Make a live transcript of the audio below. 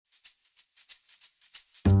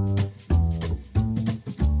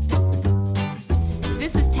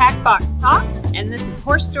Tack Box Talk, and this is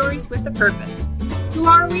Horse Stories with a Purpose. Who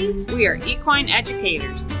are we? We are equine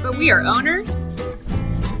educators, but we are owners.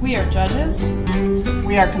 We are judges.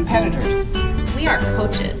 We are competitors. We are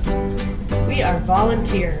coaches. We are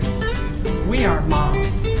volunteers. We are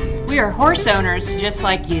moms. We are horse owners just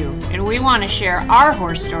like you, and we want to share our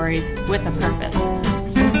horse stories with a purpose.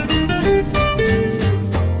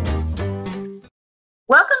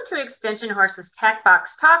 Welcome to Extension Horse's Tack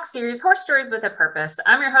Box Talk series, Horse Stories with a Purpose.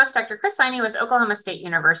 I'm your host, Dr. Chris Heine with Oklahoma State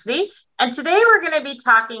University, and today we're going to be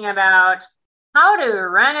talking about how to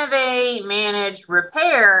renovate, manage,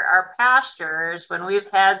 repair our pastures when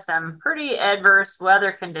we've had some pretty adverse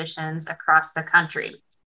weather conditions across the country.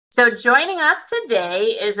 So joining us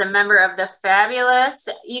today is a member of the fabulous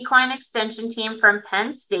equine extension team from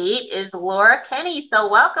Penn State is Laura Kenny. So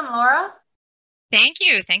welcome, Laura. Thank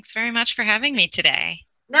you. Thanks very much for having me today.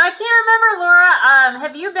 Now, I can't remember, Laura,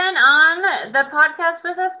 have you been on the podcast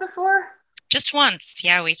with us before? Just once.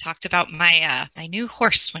 Yeah, we talked about my my new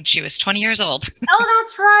horse when she was 20 years old. Oh,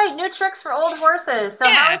 that's right. New tricks for old horses. So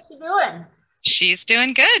How is she doing? She's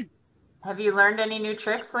doing good. Have you learned any new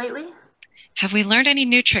tricks lately? Have we learned any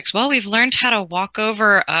new tricks? Well, we've learned how to walk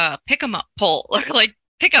over a pick-em-up pole, or like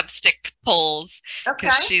pickup stick poles,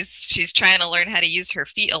 because she's trying to learn how to use her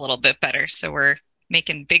feet a little bit better. So we're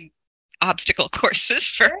making big obstacle courses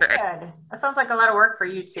for her. Good. That sounds like a lot of work for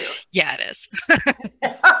you too. Yeah, it is.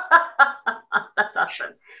 That's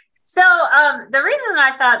awesome. So the reason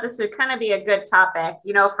I thought this would kind of be a good topic,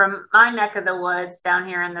 from my neck of the woods down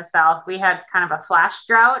here in the South, we had kind of a flash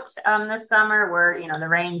drought this summer where, the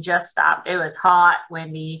rain just stopped. It was hot,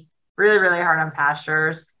 windy, really, really hard on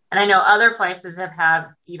pastures. And I know other places have had,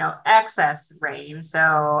 excess rain. So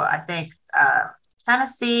I think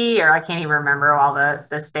Tennessee, or I can't even remember all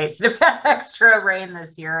the states that have had extra rain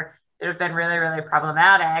this year that have been really, really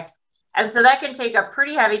problematic. And so that can take a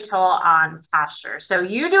pretty heavy toll on pasture. So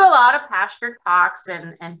you do a lot of pasture talks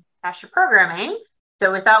and pasture programming.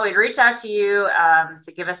 So we thought we'd reach out to you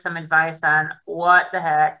to give us some advice on what the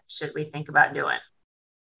heck should we think about doing.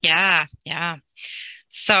 Yeah.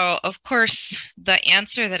 So, of course, the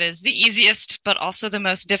answer that is the easiest, but also the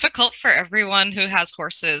most difficult for everyone who has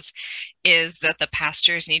horses is that the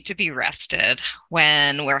pastures need to be rested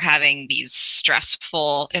when we're having these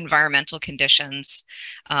stressful environmental conditions.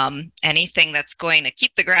 Anything that's going to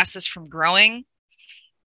keep the grasses from growing,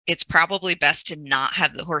 it's probably best to not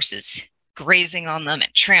have the horses grazing on them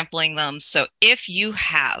and trampling them. So if you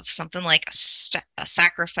have something like a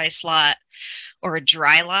sacrifice lot or a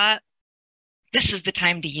dry lot, this is the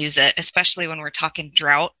time to use it, especially when we're talking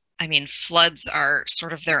drought. I mean, floods are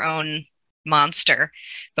sort of their own monster,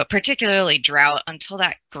 but particularly drought, until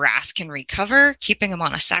that grass can recover, keeping them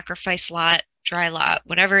on a sacrifice lot, dry lot,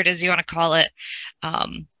 whatever it is you want to call it,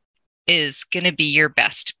 is going to be your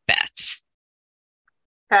best bet.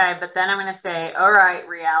 Okay, but then I'm going to say, all right,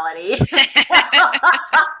 reality. If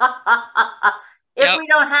we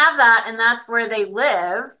don't have that and that's where they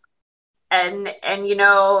live, And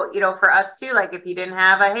for us too, like if you didn't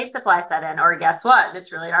have a hay supply set in, or guess what?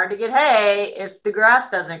 It's really hard to get hay if the grass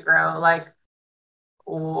doesn't grow. Like,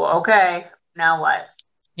 okay, now what?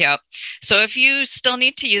 Yep. So if you still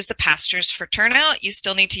need to use the pastures for turnout, you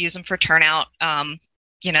still need to use them for turnout.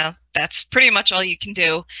 That's pretty much all you can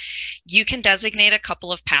do. You can designate a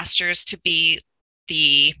couple of pastures to be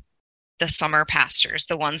the summer pastures,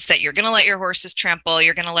 the ones that you're going to let your horses trample,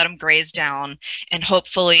 you're going to let them graze down, and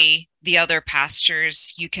hopefully the other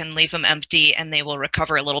pastures, you can leave them empty and they will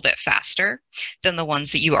recover a little bit faster than the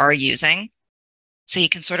ones that you are using. So you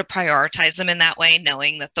can sort of prioritize them in that way,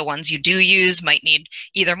 knowing that the ones you do use might need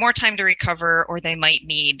either more time to recover or they might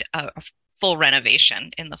need a full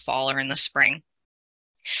renovation in the fall or in the spring.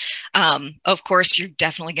 Of course, you're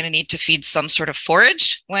definitely going to need to feed some sort of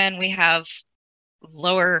forage when we have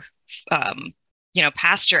lower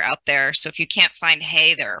pasture out there. So if you can't find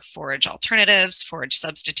hay, there are forage alternatives, forage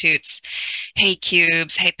substitutes, hay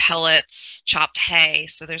cubes, hay pellets, chopped hay.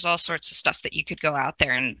 So there's all sorts of stuff that you could go out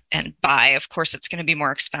there and buy. Of course, it's going to be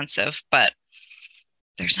more expensive, but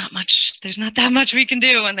there's not that much we can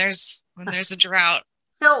do when there's a drought.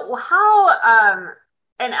 So how,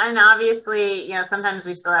 and obviously, sometimes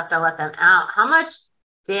we still have to let them out. How much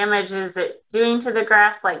damage is it doing to the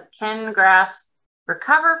grass? Like, can grass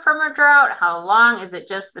recover from a drought? How long? Is it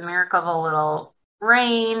just the miracle of a little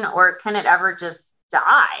rain, or can it ever just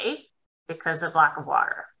die because of lack of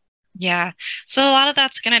water? Yeah. So a lot of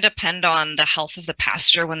that's going to depend on the health of the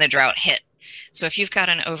pasture when the drought hit. So if you've got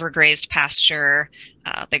an overgrazed pasture,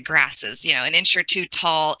 the grass is, an inch or two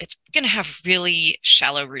tall, it's going to have really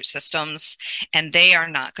shallow root systems, and they are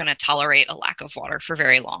not going to tolerate a lack of water for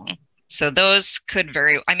very long. So those could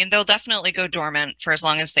they'll definitely go dormant for as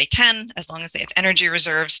long as they can, as long as they have energy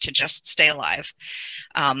reserves to just stay alive.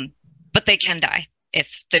 But they can die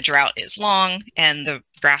if the drought is long and the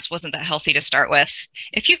grass wasn't that healthy to start with.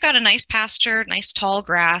 If you've got a nice pasture, nice tall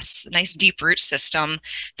grass, nice deep root system,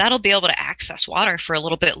 that'll be able to access water for a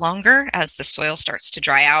little bit longer as the soil starts to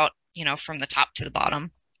dry out, from the top to the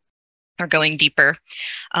bottom or going deeper.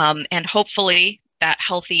 And hopefully that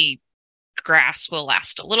healthy grass will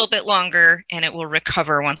last a little bit longer and it will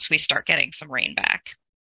recover once we start getting some rain back.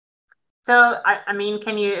 So, I mean,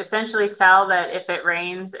 can you essentially tell that if it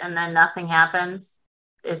rains and then nothing happens,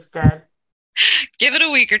 it's dead? Give it a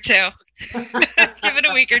week or two. Give it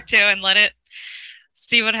a week or two and let it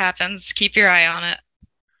see what happens. Keep your eye on it.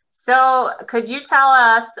 So could you tell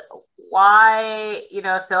us why,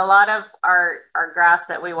 so a lot of our grass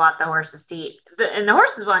that we want the horses to eat, and the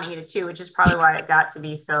horses want to eat it too, which is probably why it got to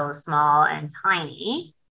be so small and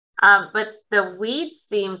tiny. But the weeds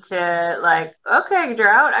seem to like, okay,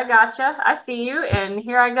 drought, I gotcha. I see you. And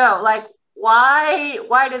here I go. Like,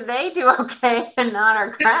 why do they do okay and not our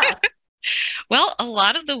grass? Well, a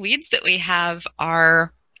lot of the weeds that we have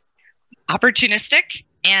are opportunistic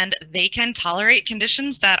and they can tolerate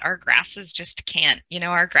conditions that our grasses just can't.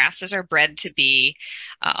 Our grasses are bred to be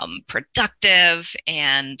productive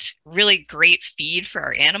and really great feed for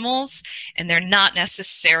our animals. And they're not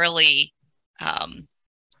necessarily,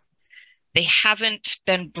 they haven't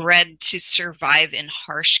been bred to survive in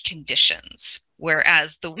harsh conditions.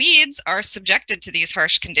 Whereas the weeds are subjected to these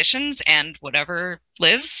harsh conditions and whatever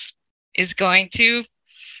lives is going to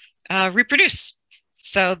reproduce.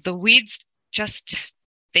 So the weeds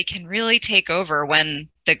they can really take over when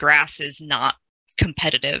the grass is not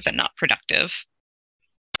competitive and not productive.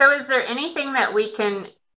 So is there anything that we can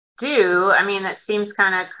do? I mean, it seems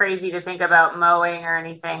kind of crazy to think about mowing or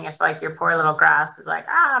anything if like your poor little grass is like,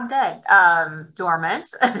 I'm dead, dormant.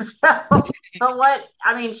 But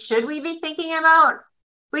should we be thinking about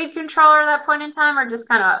weed control at that point in time or just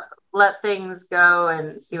kind of let things go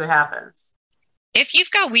and see what happens? If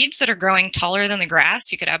you've got weeds that are growing taller than the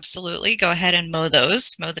grass, you could absolutely go ahead and mow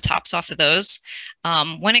the tops off of those.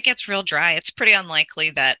 When it gets real dry, it's pretty unlikely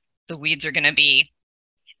that the weeds are going to be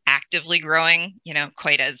actively growing,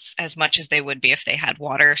 quite as much as they would be if they had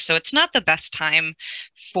water. So it's not the best time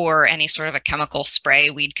for any sort of a chemical spray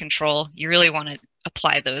weed control. You really want to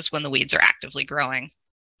apply those when the weeds are actively growing.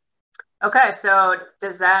 Okay, so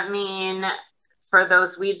does that mean for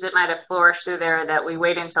those weeds that might have flourished through there that we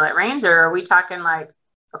wait until it rains, or are we talking like,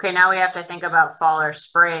 okay, now we have to think about fall or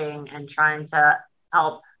spring and trying to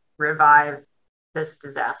help revive this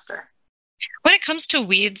disaster? When it comes to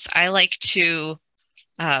weeds, I like to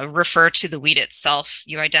refer to the weed itself.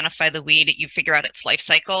 You identify the weed, you figure out its life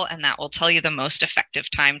cycle, and that will tell you the most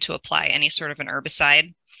effective time to apply any sort of an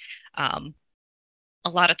herbicide. A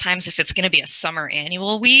lot of times, if it's going to be a summer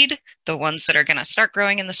annual weed, the ones that are going to start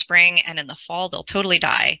growing in the spring and in the fall, they'll totally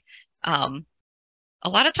die. A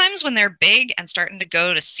lot of times when they're big and starting to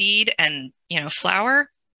go to seed and, flower,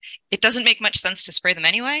 it doesn't make much sense to spray them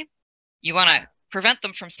anyway. You want to prevent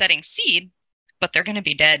them from setting seed, but they're going to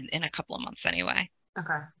be dead in a couple of months anyway.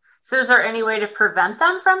 Okay. So is there any way to prevent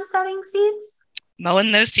them from setting seeds?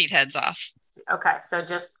 Mowing those seed heads off. Okay. So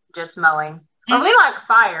just mowing. Well, we like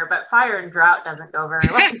fire, but fire and drought doesn't go very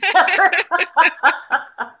well together.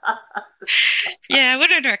 Yeah, I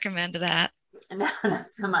wouldn't recommend that. No,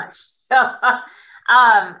 not so much. So,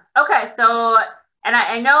 okay. So, and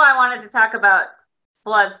I know I wanted to talk about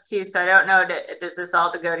floods too. So I don't know, does this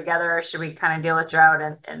all to go together or should we kind of deal with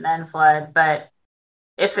drought and then flood? But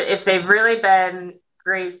if they've really been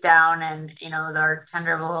grazed down and, their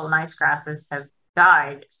tender little nice grasses have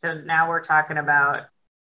died. So now we're talking about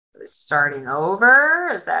starting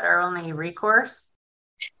over. Is that our only recourse?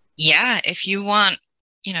 Yeah, if you want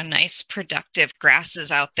nice productive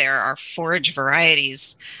grasses out there, our forage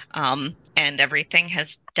varieties, and everything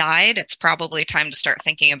has died, it's probably time to start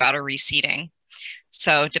thinking about a reseeding.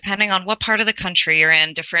 So depending on what part of the country you're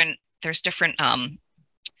in, there's different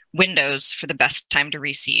windows for the best time to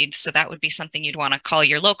reseed. So that would be something you'd want to call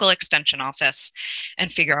your local extension office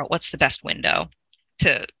and figure out what's the best window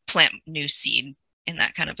to plant new seed in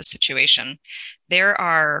that kind of a situation. There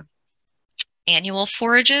are annual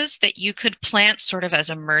forages that you could plant sort of as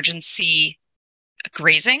emergency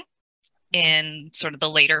grazing in sort of the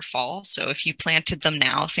later fall. So if you planted them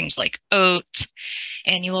now, things like oat,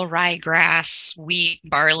 annual ryegrass, wheat,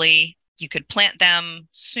 barley, you could plant them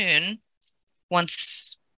soon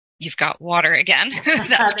once you've got water again.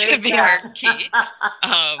 That's going to be our key.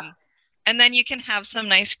 And then you can have some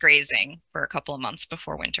nice grazing for a couple of months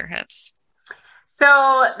before winter hits.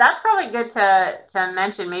 So that's probably good to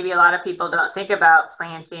mention. Maybe a lot of people don't think about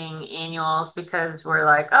planting annuals because we're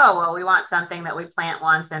like, oh, well, we want something that we plant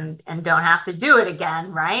once and don't have to do it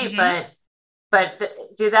again, right? Mhm. But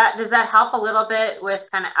does that help a little bit with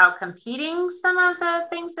kind of out competing some of the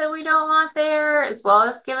things that we don't want there, as well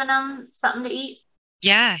as giving them something to eat?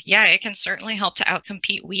 Yeah, it can certainly help to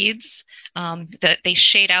outcompete weeds. That they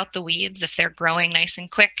shade out the weeds if they're growing nice and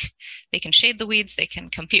quick. They can shade the weeds. They can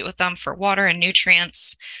compete with them for water and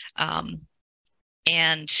nutrients.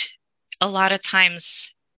 And a lot of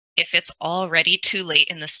times, if it's already too late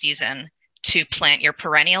in the season to plant your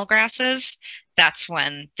perennial grasses, that's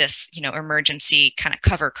when this, emergency kind of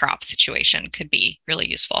cover crop situation could be really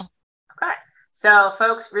useful. Okay. So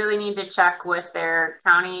folks really need to check with their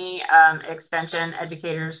county extension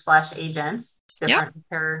educators / agents, different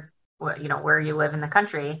per where you live in the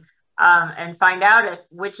country, and find out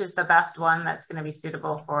which is the best one that's going to be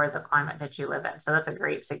suitable for the climate that you live in. So that's a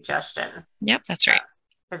great suggestion. Yep, that's right.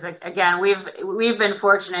 Because again, we've been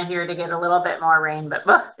fortunate here to get a little bit more rain, but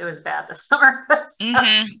it was bad this summer. So,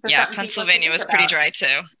 Yeah, Pennsylvania was pretty dry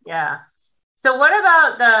too. Yeah. So what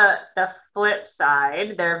about the flip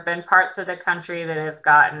side? There have been parts of the country that have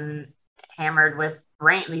gotten hammered with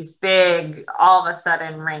rain, these big, all of a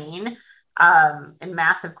sudden rain in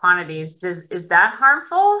massive quantities. Is that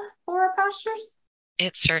harmful for our pastures?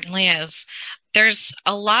 It certainly is. There's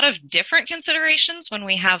a lot of different considerations when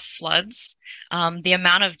we have floods. The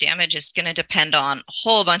amount of damage is going to depend on a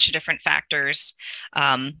whole bunch of different factors.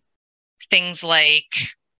 Things like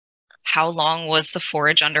how long was the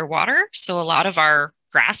forage underwater? So a lot of our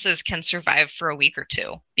grasses can survive for a week or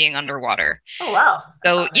two being underwater. Oh, wow.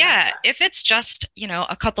 So yeah, if it's just,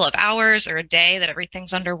 a couple of hours or a day that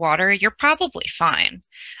everything's underwater, you're probably fine.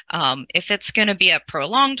 If it's going to be a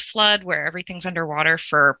prolonged flood where everything's underwater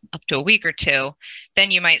for up to a week or two, then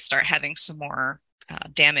you might start having some more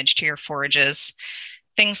damage to your forages.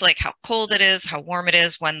 Things like how cold it is, how warm it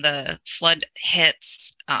is when the flood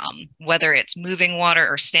hits, whether it's moving water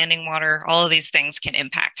or standing water, all of these things can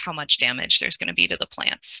impact how much damage there's going to be to the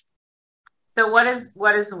plants. So what is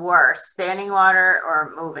worse, standing water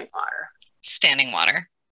or moving water? Standing water.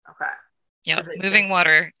 Okay. Yep. Moving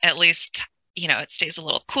water, at least, it stays a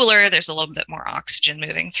little cooler. There's a little bit more oxygen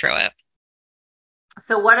moving through it.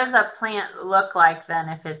 So what does a plant look like then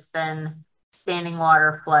if it's been standing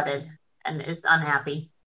water flooded and is unhappy?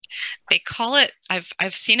 They call it,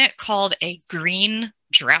 I've seen it called a green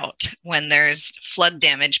drought when there's flood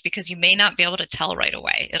damage, because you may not be able to tell right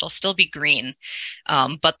away. It'll still be green,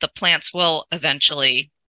 but the plants will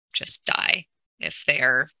eventually just die if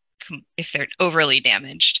they're overly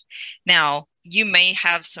damaged. Now, you may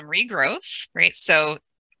have some regrowth, right? So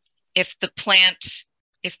if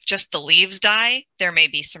just the leaves die, there may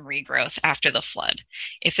be some regrowth after the flood.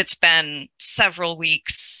 If it's been several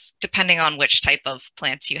weeks, depending on which type of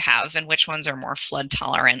plants you have and which ones are more flood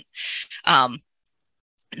tolerant,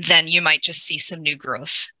 then you might just see some new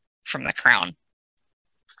growth from the crown.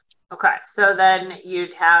 Okay, so then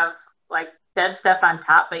you'd have like dead stuff on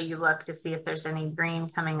top, but you look to see if there's any green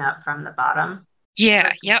coming up from the bottom.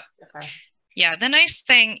 Yeah, yep. Okay. Yeah, the nice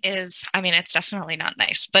thing is, it's definitely not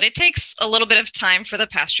nice, but it takes a little bit of time for the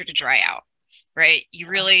pasture to dry out, right? You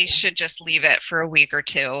really should just leave it for a week or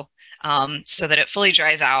two so that it fully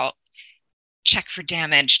dries out. Check for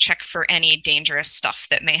damage, check for any dangerous stuff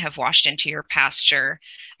that may have washed into your pasture.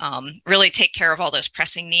 Really take care of all those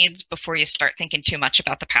pressing needs before you start thinking too much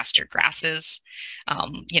about the pasture grasses,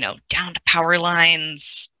 down to power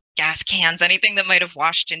lines, gas cans, anything that might have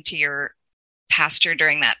washed into your pasture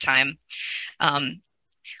during that time.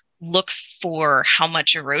 Look for how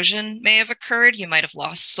much erosion may have occurred. You might have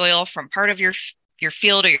lost soil from part of your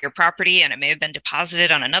field or your property, and it may have been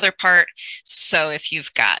deposited on another part. So if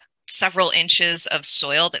you've got several inches of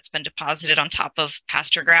soil that's been deposited on top of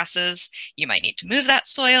pasture grasses, you might need to move that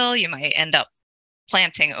soil. You might end up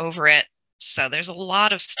planting over it. So there's a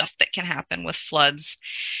lot of stuff that can happen with floods.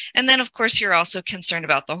 And then, of course, you're also concerned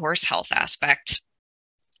about the horse health aspect.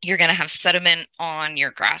 You're going to have sediment on your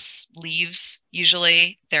grass leaves.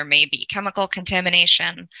 Usually there may be chemical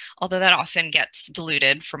contamination, although that often gets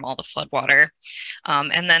diluted from all the flood water.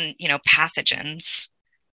 And then, pathogens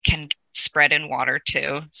can spread in water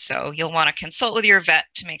too. So you'll want to consult with your vet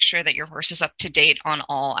to make sure that your horse is up to date on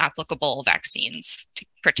all applicable vaccines to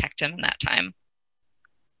protect him in that time.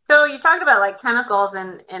 So you talked about like chemicals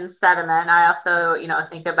in sediment. I also,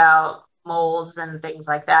 think about molds and things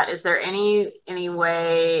like that. Is there any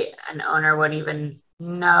way an owner would even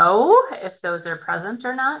know if those are present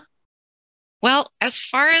or not? Well, as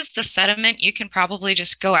far as the sediment, you can probably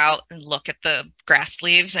just go out and look at the grass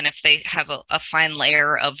leaves, and if they have a fine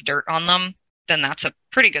layer of dirt on them, then that's a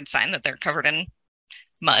pretty good sign that they're covered in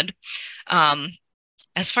mud.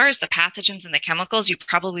 As far as the pathogens and the chemicals, you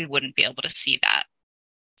probably wouldn't be able to see that.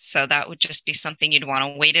 So that would just be something you'd want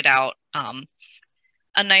to wait it out.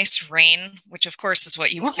 A nice rain, which of course is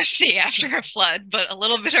what you want to see after a flood, but a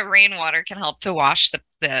little bit of rainwater can help to wash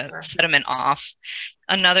the sediment off.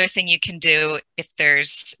 Another thing you can do, if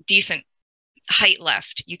there's decent height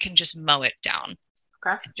left, you can just mow it down.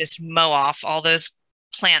 Okay. Just mow off all those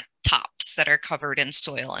plant tops that are covered in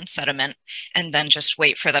soil and sediment, and then just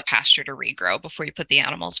wait for the pasture to regrow before you put the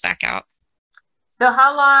animals back out. So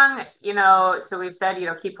how long, so we said,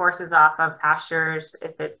 keep horses off of pastures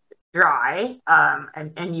if it's dry,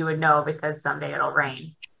 and you would know because someday it'll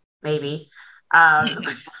rain, maybe. On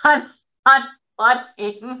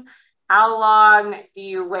flooding, how long do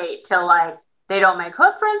you wait till like they don't make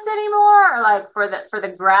hoof prints anymore, or like for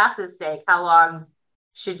the grass's sake, how long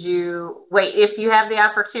should you wait if you have the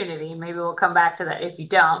opportunity? Maybe we'll come back to that if you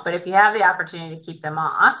don't, but if you have the opportunity to keep them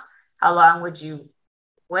off, how long would you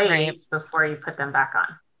wait before you put them back on?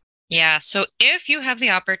 Yeah, so if you have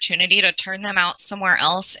the opportunity to turn them out somewhere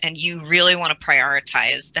else and you really want to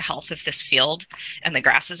prioritize the health of this field and the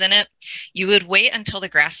grasses in it, you would wait until the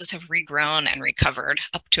grasses have regrown and recovered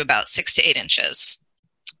up to about 6 to 8 inches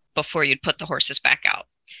before you'd put the horses back out.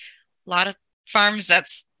 A lot of farms,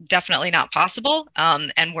 that's definitely not possible.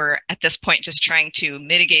 And we're at this point just trying to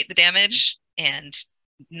mitigate the damage and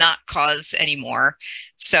not cause any more.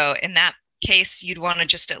 So in that case, you'd want to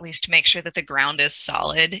just at least make sure that the ground is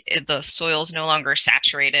solid, the soil's no longer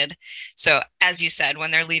saturated. So as you said, when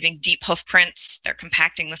they're leaving deep hoof prints, they're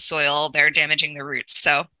compacting the soil, they're damaging the roots.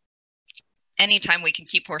 So anytime we can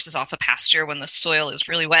keep horses off a pasture when the soil is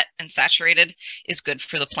really wet and saturated is good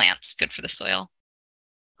for the plants, good for the soil.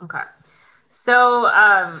 Okay. So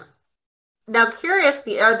now curious,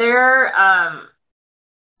 are there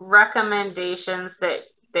recommendations that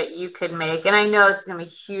you could make? And I know it's going to be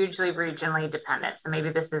hugely regionally dependent, so maybe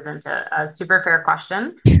this isn't a super fair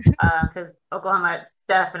question because Oklahoma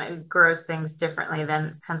definitely grows things differently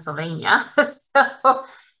than Pennsylvania.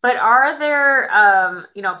 But are there,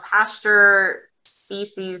 pasture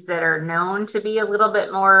species that are known to be a little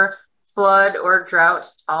bit more flood or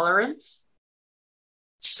drought tolerant?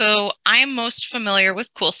 So I'm most familiar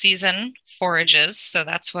with cool season forages, so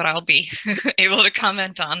that's what I'll be able to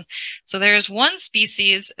comment on. So there's one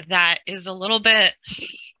species that is a little bit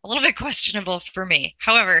questionable for me.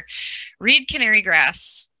 However, reed canary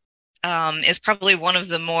grass is probably one of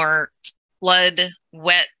the more flood,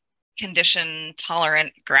 wet condition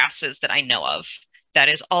tolerant grasses that I know of. That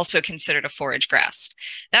is also considered a forage grass.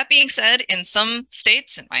 That being said, in some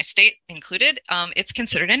states, and my state included, it's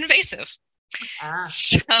considered an invasive.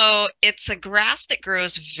 So it's a grass that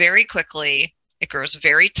grows very quickly. It grows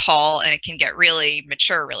very tall and it can get really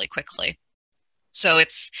mature really quickly. So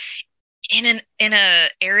it's in an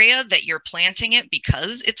area that you're planting it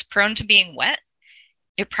because it's prone to being wet.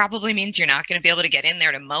 It probably means you're not going to be able to get in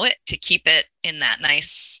there to mow it to keep it in that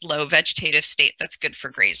nice low vegetative state that's good for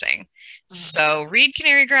grazing. So reed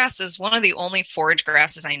canary grass is one of the only forage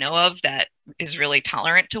grasses I know of that is really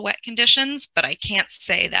tolerant to wet conditions, but I can't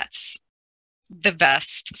say that's the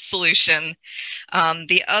best solution.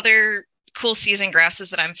 The other cool season grasses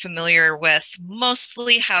that I'm familiar with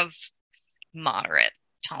mostly have moderate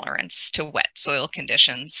tolerance to wet soil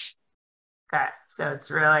conditions. Okay, so it's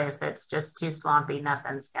really, if it's just too swampy,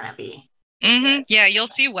 nothing's gonna be. Mm-hmm. Yeah, you'll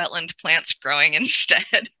see wetland plants growing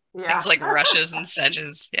instead. Yeah. Things like rushes and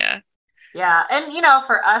sedges. Yeah. Yeah, and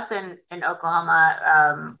for us in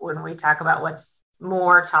Oklahoma, when we talk about what's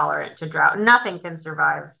more tolerant to drought, nothing can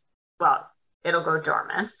survive. Well, it'll go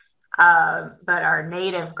dormant. But our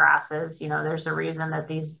native grasses, there's a reason that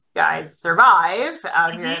these guys survive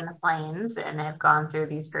out here in the plains and have gone through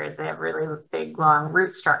these periods. They have really big, long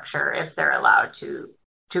root structure if they're allowed to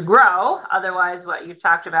grow. Otherwise, what you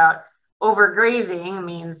talked about, overgrazing,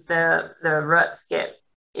 means the roots get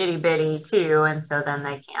itty bitty too, and so then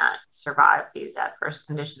they can't survive these adverse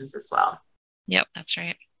conditions as well. Yep, that's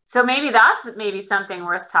right. So that's something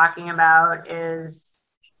worth talking about is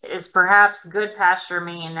perhaps good pasture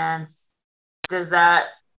maintenance. Does that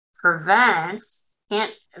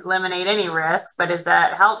can't eliminate any risk, but is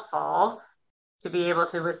that helpful to be able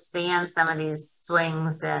to withstand some of these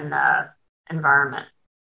swings in environment?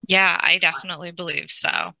 Yeah, I definitely believe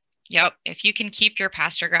so. Yep. If you can keep your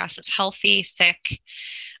pasture grasses healthy, thick,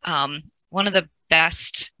 one of the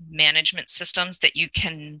best management systems that you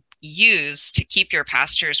can use to keep your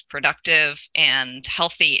pastures productive and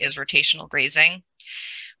healthy is rotational grazing,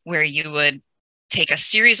 where you would take a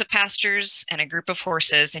series of pastures and a group of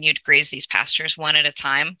horses, and you'd graze these pastures one at a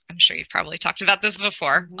time. I'm sure you've probably talked about this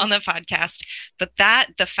before on the podcast, but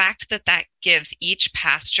the fact that gives each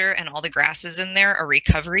pasture and all the grasses in there a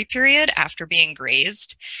recovery period after being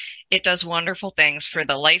grazed, it does wonderful things for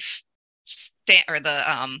the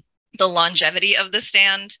the longevity of the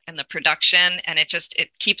stand and the production, and it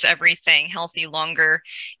keeps everything healthy longer.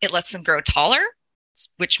 It lets them grow taller,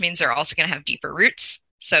 which means they're also going to have deeper roots.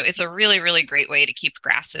 So it's a really, really great way to keep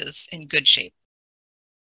grasses in good shape.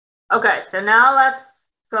 Okay, so now let's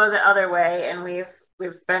go the other way, and we've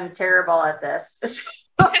been terrible at this.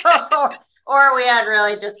 Or we had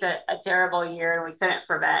really just a terrible year and we couldn't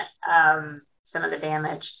prevent some of the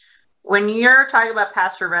damage. When you're talking about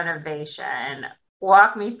pasture renovation,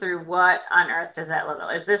 walk me through what on earth does that look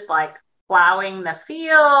like? Is this like plowing the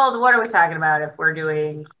field? What are we talking about if we're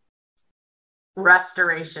doing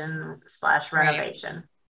restoration/renovation? Right.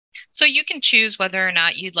 So you can choose whether or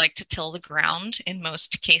not you'd like to till the ground in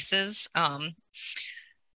most cases.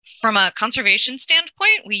 From a conservation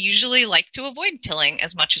standpoint, we usually like to avoid tilling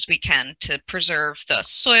as much as we can to preserve the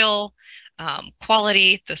soil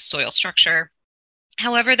quality, the soil structure.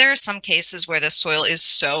 However, there are some cases where the soil is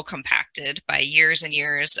so compacted by years and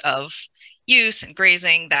years of use and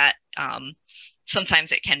grazing that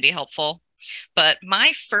sometimes it can be helpful. But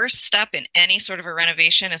my first step in any sort of a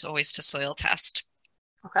renovation is always to soil test.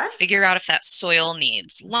 Okay. Figure out if that soil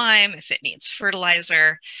needs lime, if it needs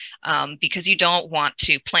fertilizer, because you don't want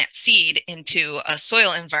to plant seed into a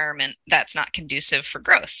soil environment that's not conducive for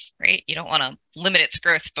growth, right? You don't want to limit its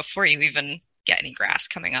growth before you even get any grass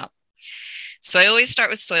coming up. So I always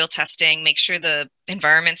start with soil testing, make sure the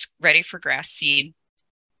environment's ready for grass seed.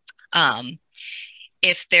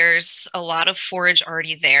 If there's a lot of forage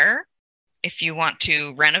already there, if you want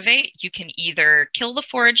to renovate, you can either kill the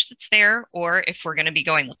forage that's there, or if we're going to be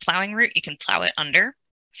going the plowing route, you can plow it under.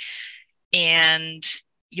 And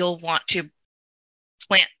you'll want to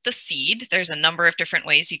plant the seed. There's a number of different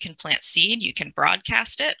ways you can plant seed. You can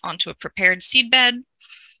broadcast it onto a prepared seed bed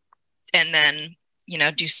and then,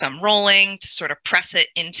 do some rolling to sort of press it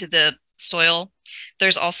into the soil.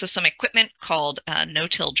 There's also some equipment called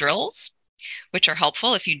no-till drills, which are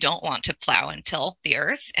helpful if you don't want to plow and till the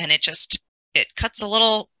earth, and it cuts a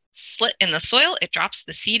little slit in the soil, it drops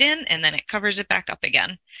the seed in, and then it covers it back up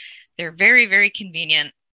again. They're very, very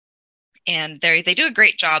convenient, and they do a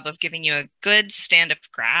great job of giving you a good stand of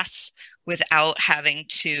grass without having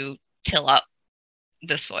to till up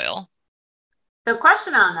the soil. So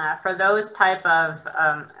question on that, for those type of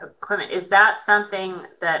equipment, is that something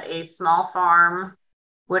that a small farm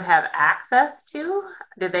would have access to?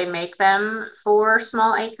 Did they make them for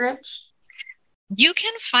small acreage? You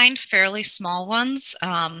can find fairly small ones.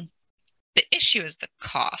 The issue is the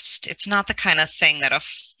cost. It's not the kind of thing that a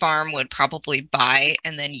farm would probably buy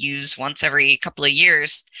and then use once every couple of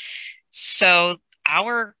years. So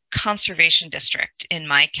our conservation district in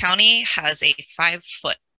my county has a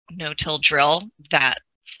 5-foot no-till drill that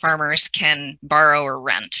farmers can borrow or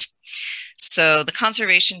rent. So the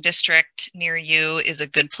conservation district near you is a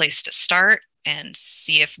good place to start and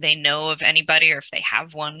see if they know of anybody or if they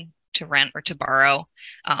have one to rent or to borrow.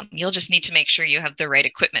 You'll just need to make sure you have the right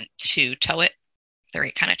equipment to tow it, the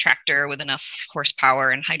right kind of tractor with enough horsepower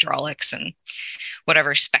and hydraulics and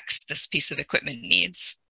whatever specs this piece of equipment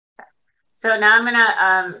needs. So now I'm going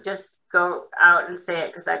to just go out and say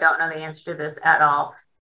it because I don't know the answer to this at all.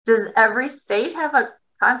 Does every state have a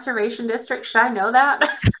conservation district? Should I know that?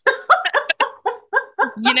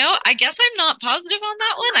 I guess I'm not positive on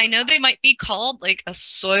that one. I know they might be called like a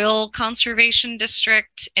soil conservation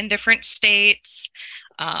district in different states.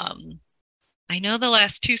 I know the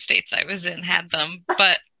last 2 states I was in had them,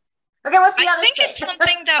 but okay, what's the other I think state? It's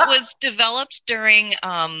something that was developed during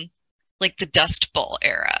like the Dust Bowl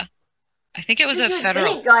era. I think it was a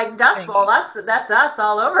federal thing, like Dust Bowl. That's us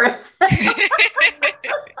all over it.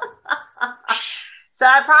 So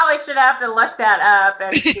I probably should have to look that up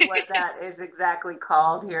and see what that is exactly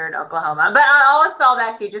called here in Oklahoma. But I'll always fall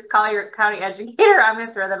back to you. Just call your county educator. I'm going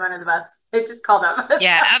to throw them under the bus. They just call them.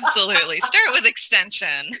 Yeah, absolutely. Start with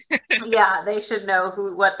extension. Yeah, they should know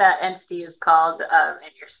what that entity is called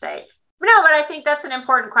in your state. No, but I think that's an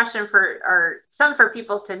important question for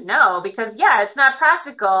people to know because, yeah, it's not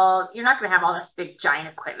practical. You're not going to have all this big giant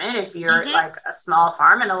equipment if you're like a small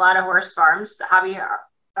farm, and a lot of horse farms, hobby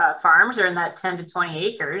farms are in that 10 to 20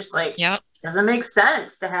 acres. Like, yep. It doesn't make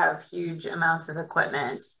sense to have huge amounts of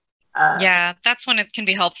equipment. Yeah, that's when it can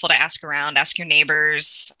be helpful to ask around, ask your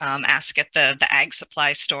neighbors, ask at the ag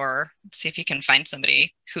supply store, see if you can find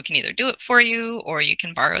somebody who can either do it for you or you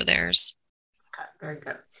can borrow theirs. Okay, very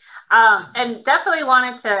good. And definitely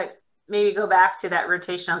wanted to maybe go back to that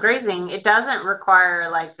rotational grazing, it doesn't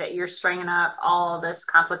require like that you're stringing up all this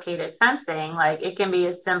complicated fencing. Like it can be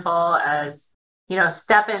as simple as,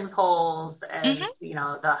 step-in poles and,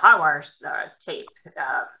 the hot wire tape.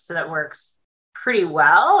 So that works pretty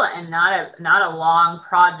well and not a long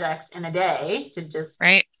project in a day to just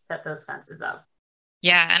set those fences up.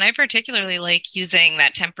 Yeah, and I particularly like using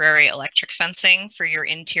that temporary electric fencing for your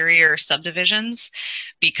interior subdivisions,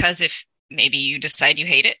 because if maybe you decide you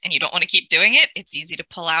hate it and you don't want to keep doing it, it's easy to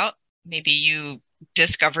pull out. Maybe you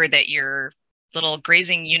discover that your little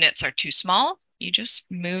grazing units are too small. You just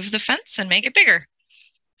move the fence and make it bigger.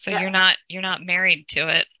 So you're not married to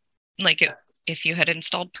it like if you had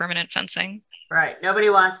installed permanent fencing. Right. Nobody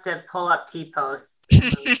wants to pull up T-posts and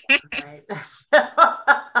move them, right? So,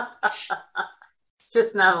 it's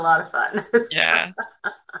just not a lot of fun. Yeah.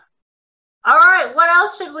 All right. What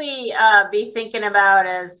else should we be thinking about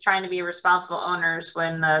as trying to be responsible owners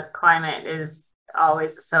when the climate is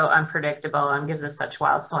always so unpredictable and gives us such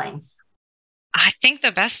wild swings? I think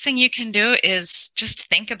the best thing you can do is just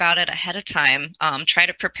think about it ahead of time. Try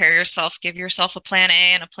to prepare yourself, give yourself a plan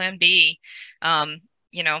A and a plan B.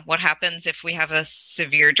 What happens if we have a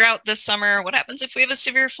severe drought this summer? What happens if we have a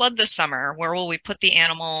severe flood this summer? Where will we put the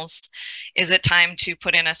animals? Is it time to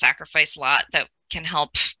put in a sacrifice lot that can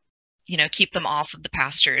help, keep them off of the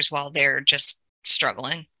pastures while they're just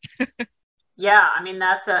struggling? Yeah, I mean,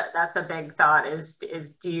 that's a big thought is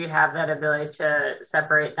do you have that ability to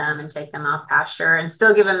separate them and take them off pasture and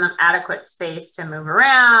still give them adequate space to move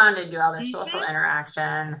around and do all their social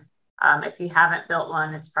interaction? If you haven't built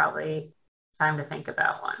one, it's probably time to think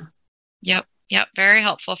about one. Yep. Very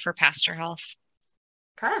helpful for pasture health.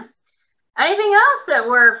 Okay. Anything else that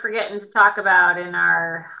we're forgetting to talk about in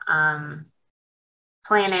our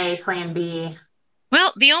plan A, plan B?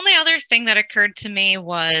 Well, the only other thing that occurred to me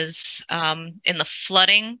was in the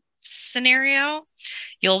flooding scenario,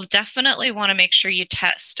 you'll definitely want to make sure you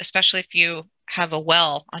test, especially if you have a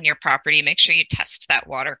well on your property, make sure you test that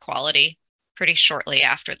water quality pretty shortly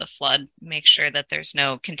after the flood. Make sure that there's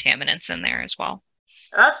no contaminants in there as well.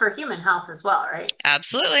 That's for human health as well, right?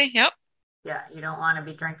 Absolutely. Yep. Yeah, you don't want to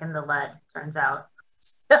be drinking the lead, turns out.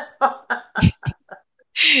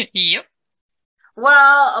 Yep.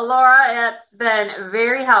 Well, Laura, it's been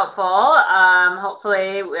very helpful.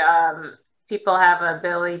 Hopefully, people have an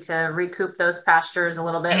ability to recoup those pastures a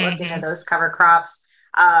little bit, looking at those cover crops.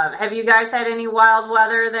 Have you guys had any wild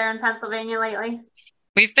weather there in Pennsylvania lately?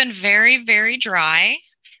 We've been very, very dry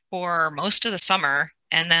for most of the summer.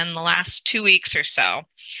 And then the last 2 weeks or so,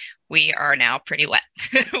 we are now pretty wet.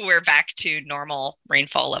 We're back to normal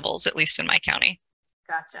rainfall levels, at least in my county.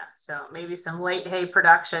 Gotcha. So maybe some late hay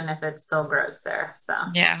production if it still grows there. So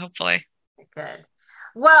yeah, hopefully. Good.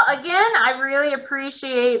 Well, again, I really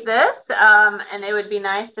appreciate this. And it would be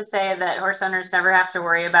nice to say that horse owners never have to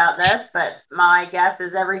worry about this, but my guess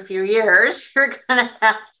is every few years you're going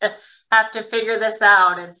to have to figure this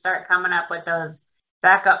out and start coming up with those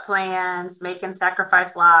backup plans, making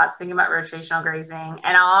sacrifice lots, thinking about rotational grazing.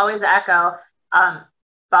 And I'll always echo,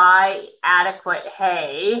 buy adequate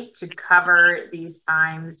hay to cover these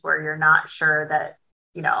times where you're not sure that,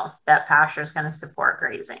 that pasture is going to support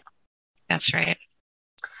grazing. That's right.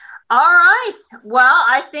 All right. Well,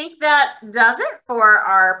 I think that does it for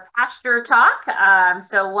our pasture talk.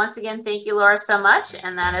 So once again, thank you, Laura, so much.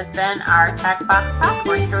 And that has been our Tech Box Talk,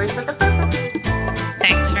 Horse Stories with a Purpose.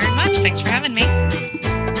 Thanks very much. Thanks for having me.